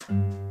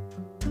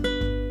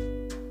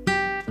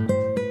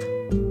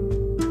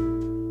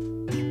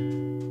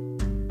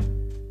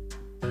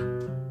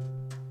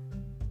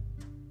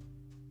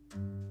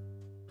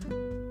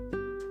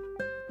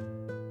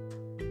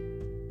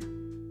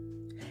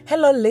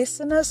Hello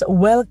listeners,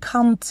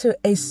 welcome to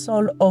A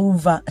Soul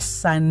Over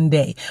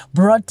Sunday,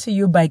 brought to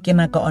you by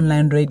Kenaka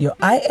Online Radio.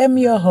 I am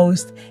your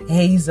host,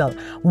 Hazel.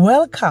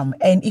 Welcome,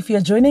 and if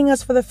you're joining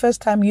us for the first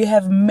time, you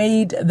have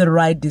made the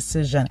right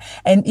decision.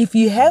 And if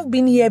you have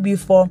been here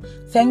before,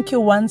 thank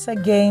you once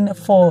again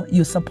for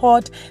your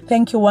support.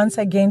 Thank you once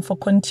again for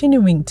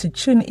continuing to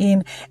tune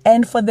in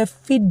and for the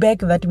feedback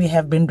that we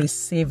have been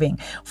receiving.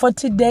 For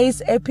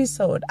today's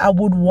episode, I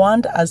would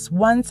want us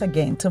once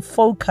again to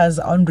focus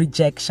on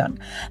rejection.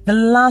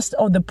 The last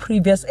of the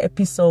previous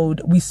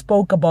episode, we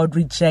spoke about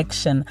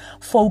rejection,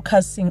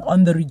 focusing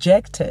on the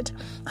rejected,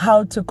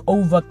 how to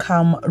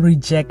overcome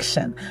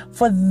rejection.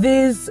 For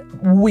this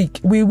week,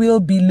 we will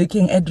be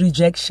looking at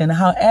rejection.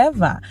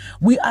 However,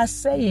 we are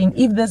saying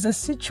if there's a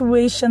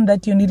situation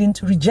that you're needing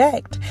to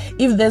reject,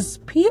 if there's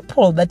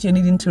people that you're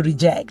needing to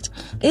reject,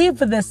 if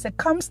there's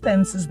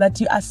circumstances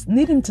that you are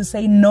needing to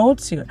say no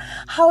to,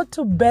 how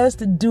to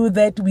best do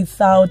that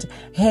without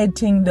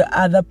hurting the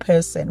other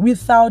person,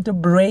 without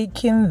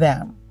breaking them.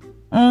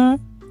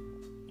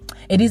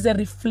 It is a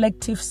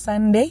reflective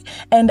Sunday,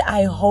 and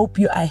I hope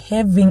you are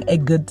having a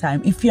good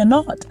time. If you're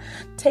not,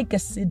 take a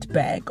seat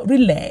back,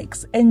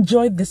 relax,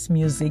 enjoy this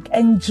music,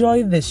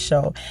 enjoy the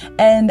show.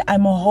 And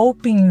I'm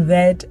hoping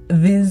that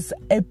this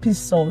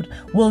episode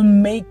will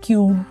make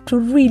you to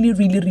really,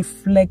 really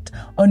reflect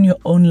on your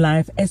own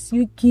life as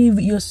you give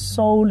your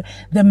soul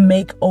the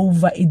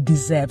makeover it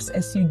deserves,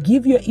 as you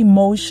give your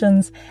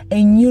emotions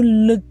a new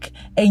look,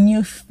 a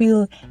new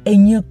feel, a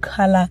new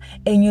color,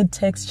 a new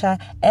texture,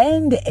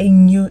 and a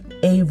new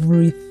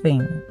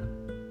everything.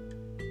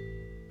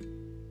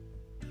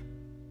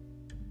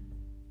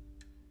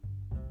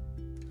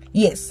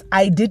 Yes,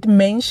 I did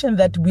mention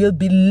that we'll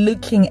be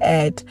looking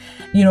at,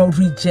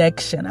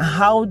 rejection,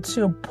 how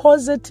to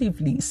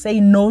positively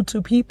say no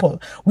to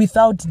people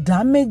without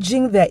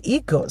damaging their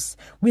egos,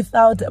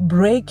 without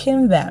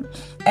breaking them.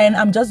 And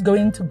I'm just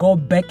going to go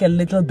back a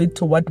little bit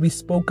to what we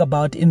spoke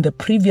about in the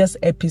previous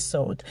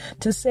episode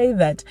to say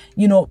that,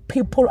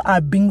 people are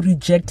being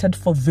rejected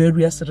for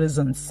various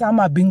reasons. Some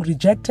are being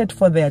rejected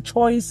for their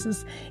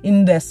choices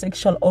in their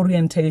sexual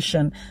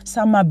orientation.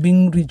 Some are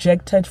being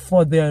rejected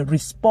for their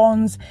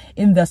response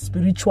in their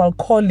spiritual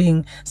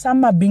calling.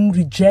 Some are being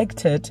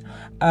rejected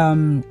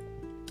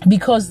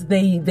because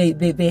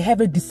they have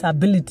a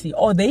disability,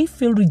 or they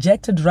feel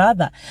rejected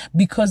rather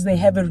because they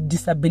have a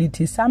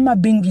disability. Some are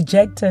being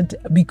rejected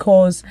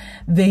because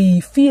they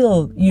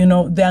feel,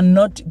 they are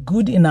not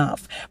good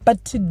enough.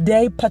 But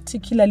today,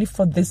 particularly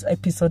for this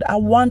episode, I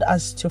want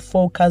us to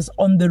focus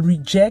on the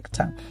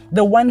rejecter,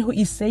 the one who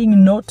is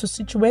saying no to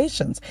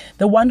situations,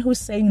 the one who's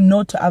saying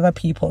no to other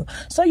people.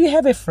 So you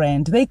have a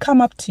friend, they come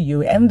up to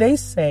you and they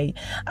say,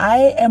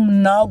 I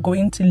am now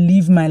going to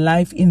live my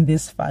life in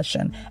this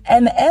fashion.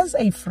 And as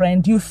a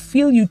friend, you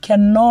feel you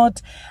cannot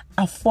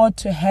afford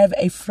to have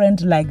a friend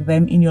like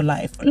them in your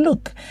life.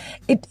 Look,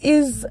 it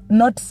is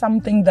not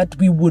something that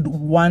we would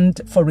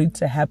want for it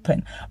to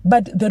happen.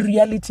 But the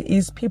reality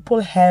is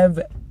people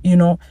have,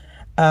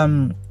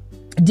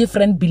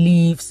 different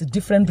beliefs,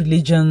 different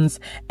religions,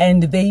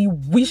 and they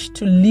wish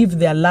to live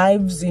their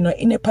lives,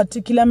 in a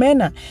particular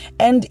manner.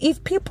 And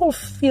if people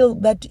feel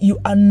that you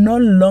are no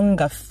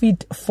longer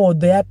fit for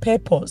their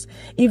purpose,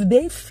 if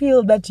they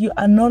feel that you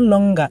are no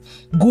longer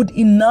good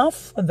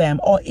enough for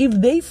them, or if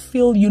they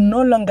feel you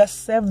no longer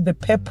serve the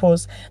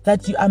purpose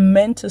that you are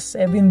meant to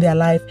serve in their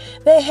life,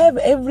 they have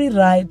every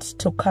right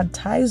to cut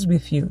ties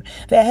with you.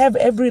 They have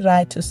every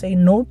right to say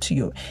no to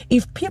you.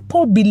 If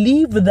people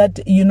believe that,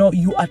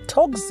 you are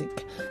toxic,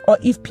 or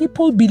if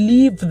people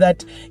believe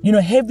that,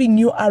 having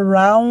you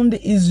around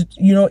is,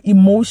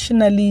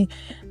 emotionally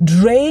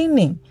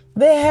draining,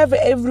 they have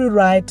every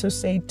right to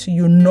say to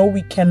you, no,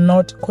 we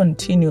cannot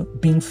continue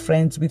being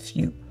friends with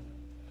you.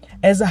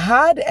 As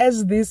hard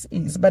as this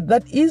is, but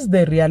that is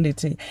the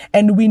reality.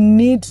 And we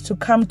need to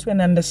come to an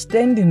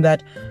understanding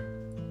that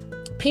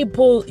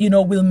people,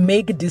 will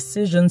make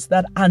decisions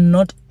that are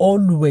not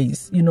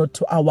always,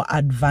 to our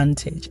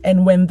advantage.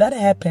 And when that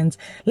happens,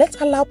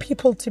 let's allow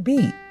people to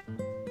be.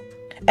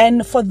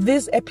 And for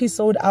this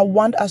episode, I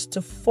want us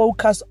to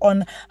focus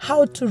on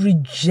how to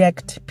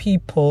reject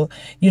people,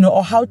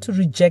 or how to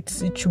reject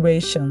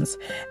situations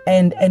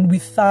and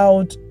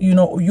without,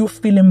 you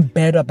feeling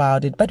bad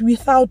about it, but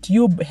without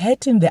you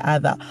hurting the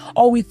other,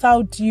 or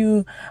without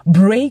you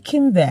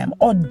breaking them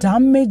or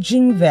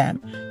damaging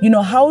them.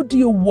 How do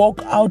you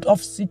walk out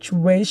of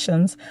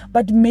situations,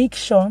 but make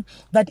sure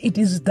that it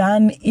is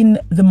done in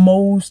the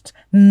most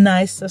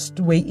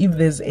nicest way, if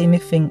there's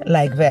anything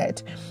like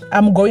that?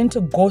 I'm going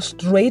to go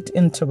straight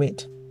into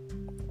it.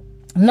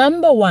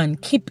 Number one,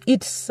 keep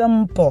it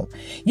simple.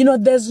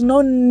 There's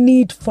no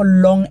need for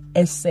long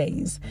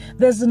essays.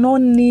 There's no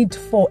need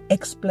for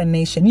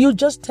explanation. You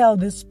just tell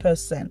this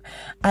person,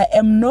 I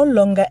am no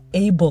longer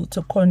able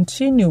to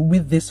continue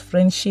with this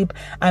friendship.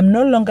 I'm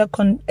no longer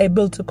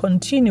able to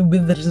continue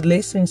with the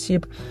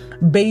relationship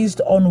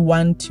based on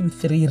 1, 2,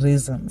 3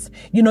 reasons.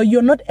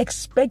 You're not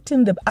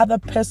expecting the other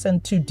person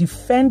to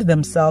defend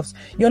themselves.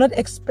 You're not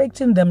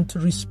expecting them to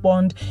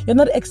respond. You're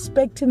not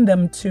expecting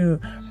them to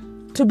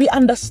to be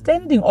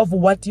understanding of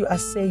what you are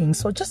saying.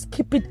 So just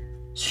keep it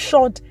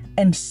short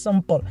and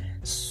simple,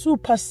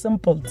 super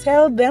simple.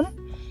 Tell them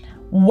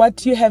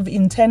what you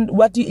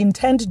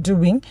intend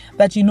doing,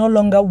 that you no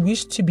longer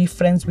wish to be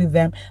friends with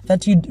them,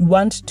 that you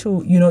want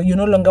to, you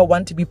no longer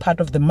want to be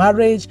part of the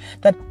marriage,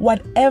 that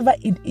whatever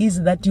it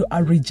is that you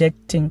are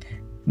rejecting,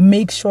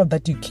 make sure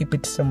that you keep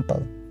it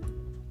simple.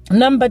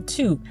 Number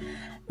 2,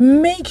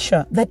 make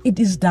sure that it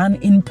is done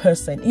in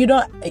person.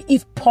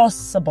 If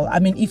possible. I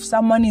mean, if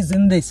someone is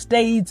in the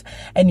States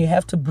and you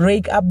have to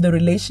break up the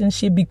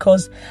relationship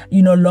because,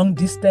 long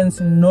distance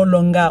no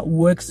longer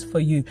works for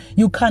you,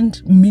 you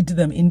can't meet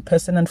them in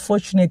person.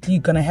 Unfortunately,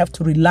 you're going to have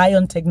to rely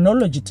on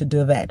technology to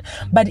do that.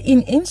 But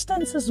in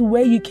instances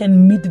where you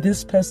can meet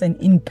this person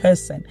in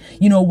person,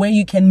 where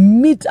you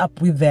can meet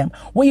up with them,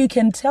 where you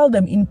can tell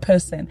them in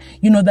person,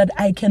 that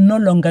I can no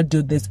longer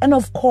do this. And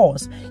of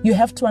course, you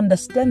have to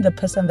understand the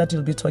person that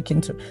you'll be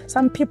talking to.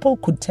 Some people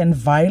could turn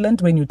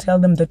violent when you tell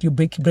them that you're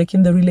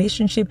breaking the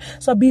relationship.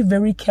 So be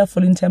very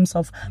careful in terms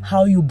of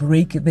how you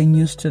break the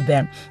news to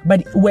them.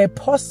 But where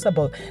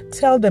possible,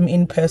 tell them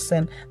in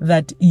person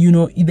that,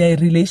 the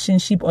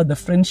relationship or the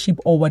friendship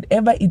or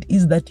whatever it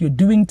is that you're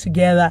doing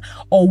together,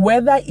 or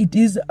whether it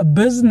is a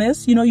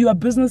business, you are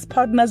business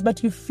partners,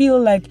 but you feel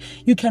like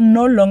you can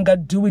no longer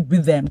do it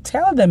with them.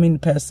 Tell them in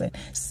person,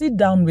 sit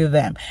down with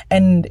them,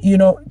 and,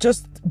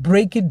 just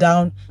break it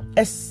down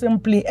as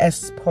simply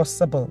as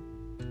possible.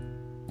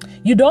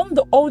 You don't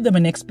owe them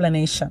an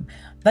explanation.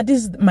 That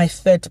is my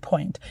 3rd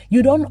point.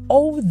 You don't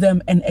owe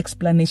them an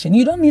explanation.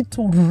 You don't need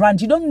to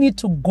rant. You don't need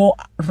to go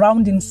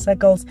round in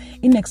circles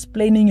in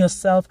explaining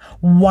yourself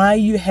why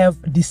you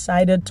have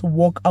decided to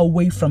walk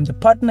away from the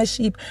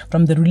partnership,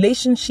 from the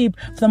relationship,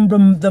 from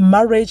the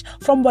marriage,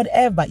 from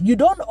whatever. You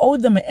don't owe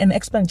them an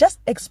explanation. Just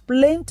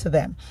explain to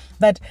them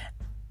that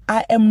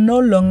I am no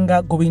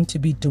longer going to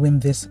be doing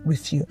this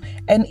with you.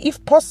 And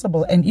if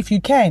possible, and if you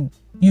can,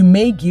 you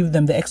may give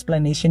them the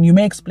explanation. You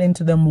may explain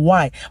to them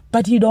why,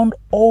 but you don't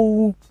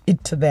owe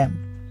it to them.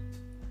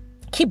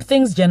 Keep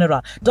things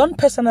general. Don't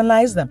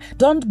personalize them.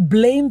 Don't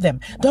blame them.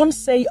 Don't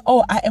say,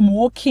 oh, I am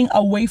walking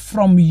away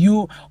from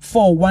you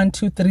for 1,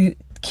 2, 3.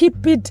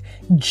 Keep it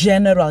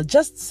general.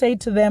 Just say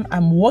to them,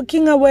 I'm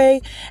walking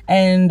away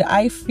and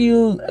I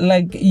feel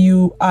like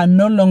you are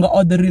no longer,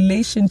 or the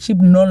relationship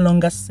no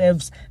longer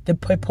serves the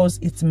purpose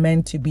it's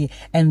meant to be.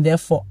 And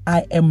therefore,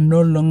 I am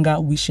no longer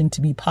wishing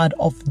to be part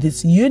of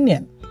this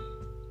union.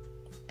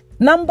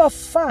 Number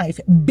 5,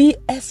 be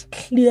as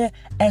clear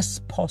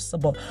as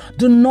possible.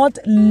 Do not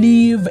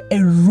leave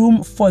a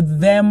room for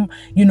them,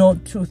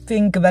 to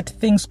think that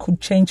things could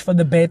change for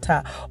the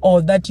better,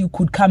 or that you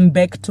could come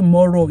back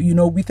tomorrow,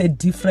 with a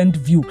different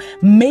view.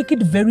 Make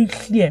it very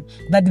clear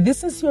that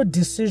this is your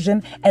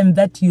decision and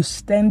that you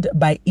stand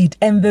by it.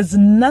 And there's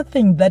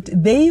nothing that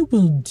they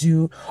will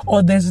do,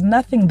 or there's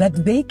nothing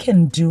that they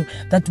can do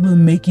that will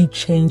make you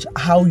change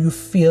how you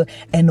feel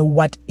and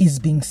what is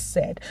being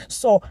said.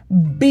 So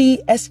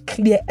be as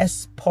clear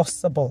as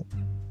possible.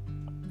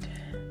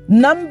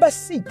 Number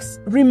 6,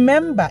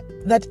 remember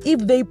that if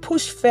they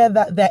push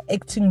further, they're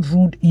acting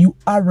rude, you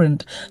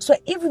aren't. So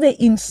if they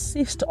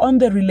insist on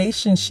the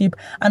relationship,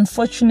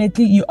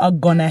 unfortunately, you are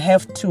gonna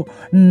have to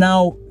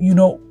now,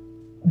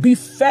 be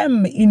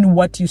firm in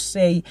what you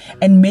say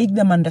and make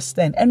them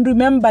understand. And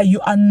remember, you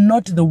are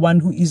not the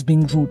one who is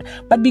being rude,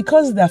 but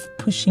because they're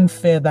pushing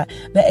further,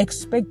 they're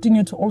expecting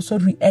you to also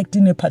react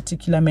in a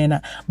particular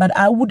manner. But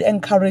I would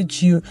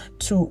encourage you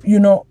to,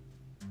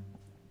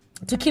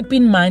 to keep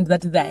in mind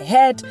that they're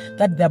hurt,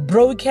 that they're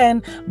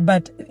broken,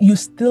 but you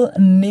still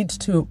need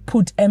to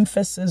put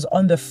emphasis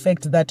on the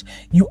fact that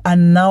you are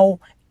now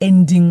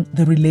ending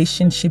the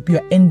relationship,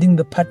 you're ending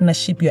the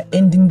partnership, you're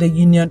ending the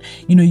union,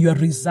 you're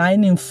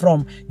resigning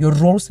from your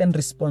roles and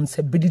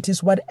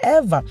responsibilities,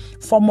 whatever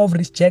form of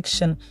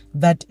rejection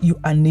that you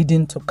are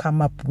needing to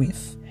come up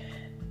with.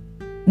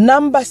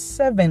 Number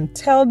 7,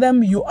 tell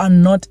them you are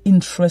not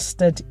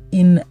interested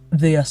in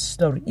their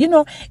story.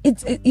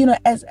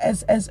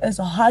 As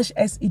harsh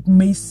as it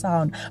may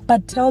sound,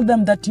 but tell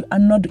them that you are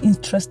not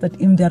interested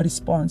in their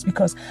response,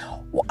 because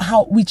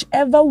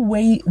whichever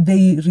way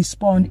they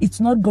respond, it's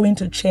not going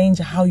to change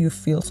how you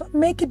feel. So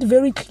make it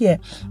very clear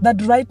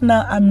that right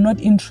now I'm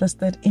not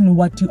interested in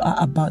what you are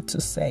about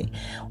to say.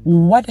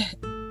 What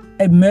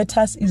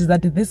matters is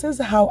that this is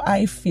how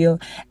I feel,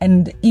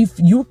 and if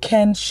you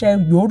can share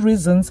your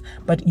reasons,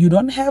 but you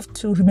don't have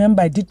to.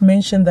 Remember, I did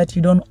mention that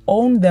you don't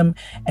owe them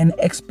an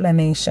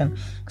explanation.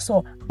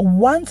 So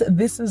once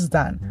this is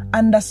done,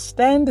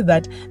 understand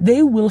that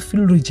they will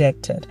feel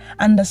rejected.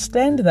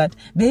 Understand that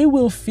they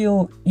will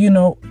feel,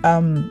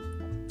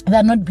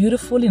 they're not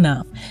beautiful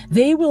enough.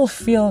 They will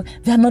feel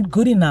they're not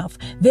good enough.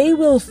 They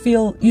will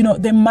feel,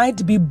 they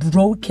might be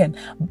broken.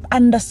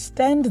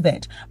 Understand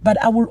that. But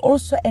I will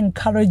also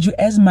encourage you,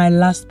 as my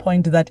last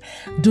point, that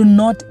do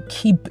not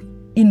keep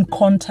in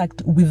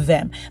contact with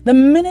them. The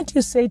minute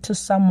you say to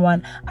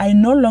someone, I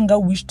no longer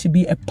wish to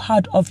be a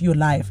part of your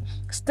life,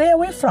 stay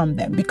away from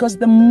them, because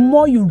the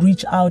more you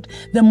reach out,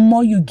 the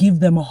more you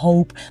give them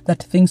hope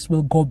that things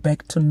will go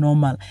back to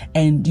normal,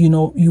 and you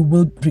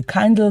will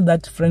rekindle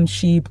that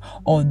friendship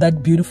or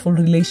that beautiful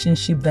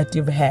relationship that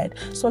you've had.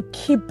 So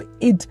keep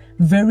it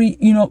very,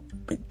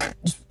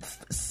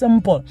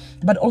 simple,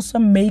 but also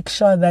make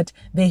sure that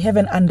they have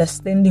an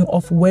understanding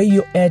of where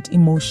you're at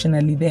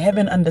emotionally. They have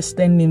an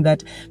understanding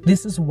that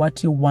this is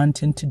what you're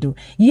wanting to do.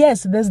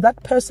 Yes, there's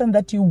that person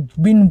that you've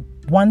been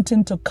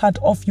wanting to cut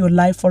off your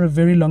life for a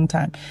very long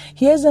time.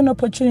 Here's an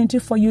opportunity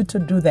for you to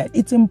do that.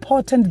 It's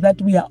important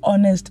that we are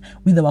honest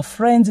with our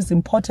friends. It's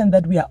important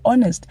that we are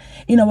honest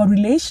in our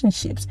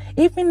relationships.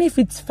 Even if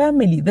it's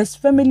family, there's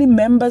family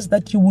members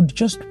that you would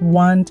just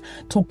want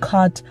to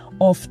cut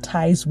off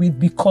ties with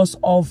because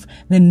of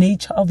the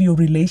nature of your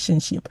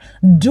relationship.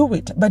 Do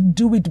it, but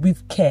do it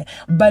with care.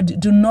 But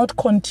do not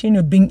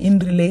continue being in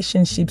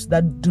relationships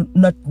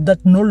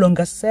that no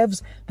longer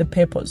serves the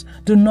purpose.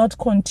 Do not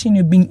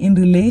continue being in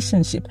relationships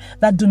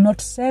that do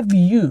not serve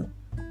you,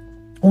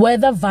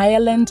 whether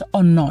violent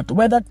or not,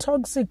 whether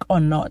toxic or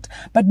not.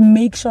 But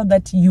make sure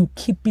that you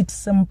keep it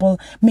simple,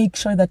 make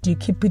sure that you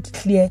keep it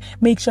clear,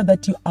 make sure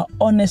that you are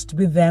honest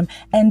with them,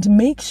 and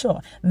make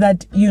sure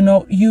that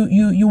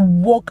you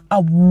walk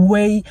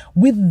away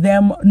with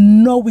them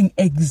knowing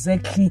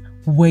exactly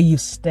where you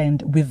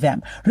stand with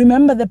them.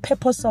 Remember, the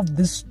purpose of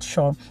this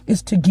show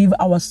is to give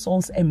our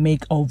souls a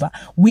makeover.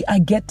 We are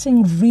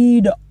getting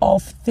rid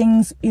of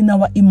things in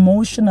our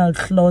emotional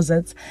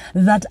closets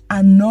that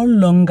are no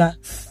longer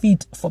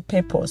fit for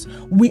purpose.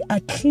 We are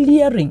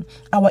clearing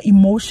our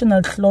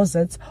emotional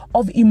closets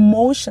of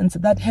emotions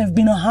that have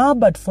been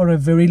harbored for a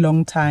very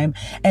long time,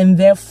 and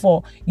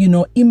therefore,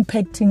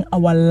 impacting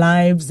our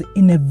lives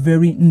in a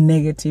very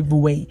negative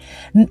way.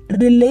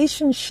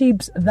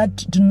 Relationships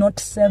that do not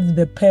serve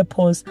the purpose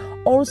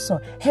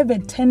also have a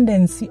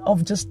tendency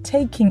of just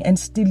taking and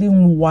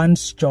stealing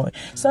one's joy.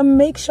 So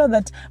make sure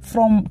that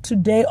from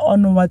today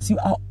onwards, you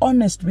are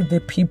honest with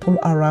the people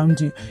around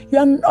you. You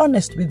are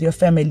honest with your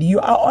family. You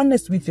are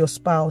honest with your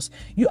spouse.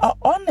 You are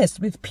honest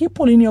with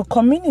people in your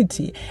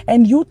community.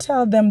 And you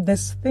tell them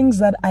there's things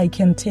that I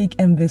can take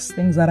and there's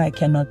things that I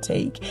cannot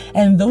take.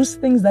 And those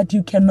things that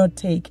you cannot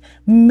take,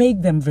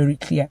 make them very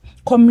clear.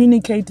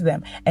 Communicate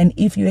them. And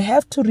if you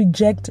have to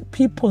reject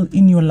people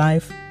in your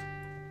life,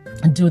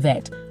 do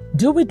that.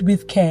 Do it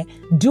with care,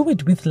 do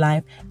it with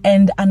life,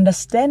 and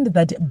understand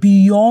that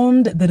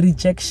beyond the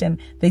rejection,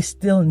 they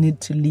still need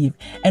to live.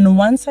 And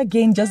once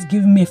again, just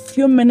give me a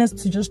few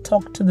minutes to just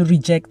talk to the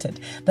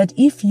rejected, that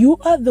if you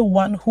are the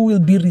one who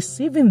will be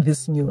receiving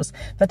this news,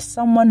 that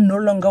someone no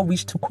longer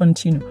wish to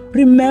continue,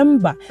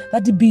 remember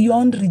that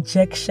beyond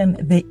rejection,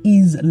 there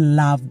is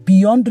love.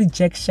 Beyond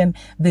rejection,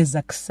 there's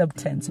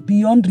acceptance.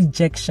 Beyond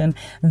rejection,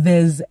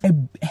 there's a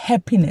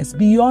happiness.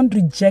 Beyond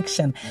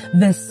rejection,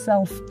 there's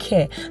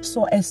self-care.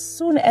 So as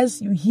soon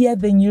as you hear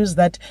the news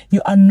that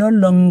you are no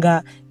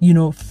longer,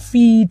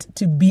 fit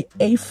to be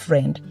a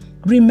friend,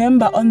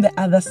 remember on the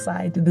other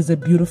side, there's a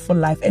beautiful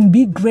life, and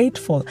be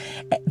grateful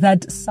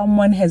that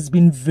someone has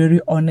been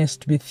very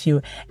honest with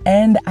you.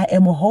 And I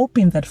am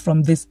hoping that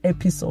from this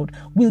episode,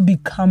 we'll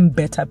become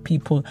better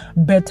people,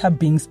 better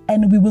beings,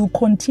 and we will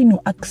continue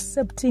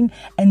accepting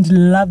and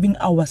loving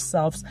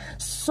ourselves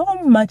so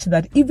much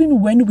that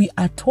even when we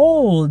are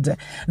told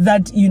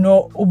that,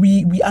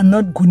 we are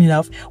not good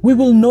enough, we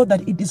will know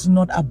that it is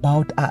not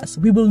about us.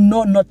 We will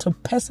know not to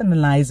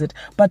personalize it,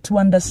 but to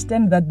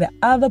understand that the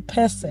other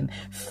person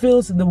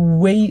feels the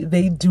way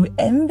they do,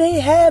 and they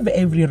have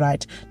every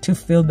right to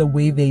feel the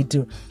way they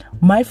do.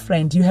 My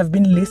friend, you have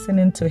been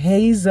listening to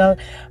Hazel.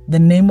 The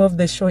name of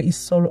the show is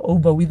Soul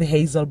Over with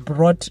Hazel,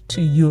 brought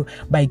to you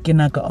by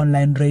Kenaga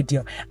Online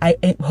Radio. I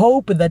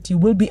hope that you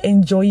will be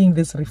enjoying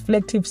this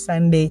reflective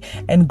Sunday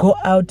and go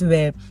out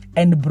there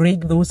and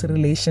break those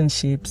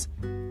relationships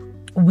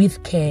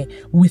with care,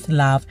 with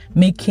love,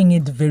 making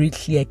it very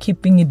clear,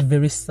 keeping it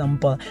very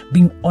simple,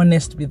 being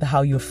honest with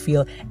how you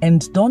feel,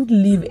 and don't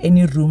leave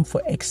any room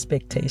for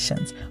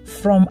expectations.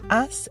 From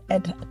us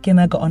at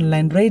Kenaga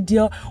Online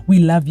Radio, we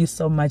love you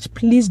so much.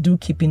 Please do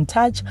keep in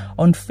touch.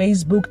 On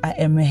Facebook, I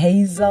am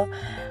Hazel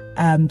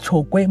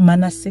Chokwe,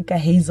 Manasika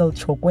Hazel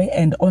Chokwe,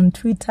 and on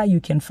Twitter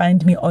you can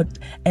find me on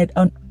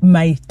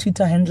my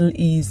Twitter handle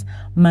is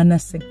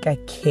Manasika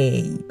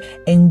K.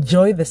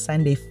 Enjoy the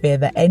Sunday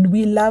further, and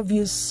we love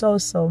you so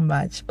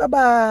much. Bye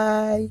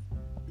bye.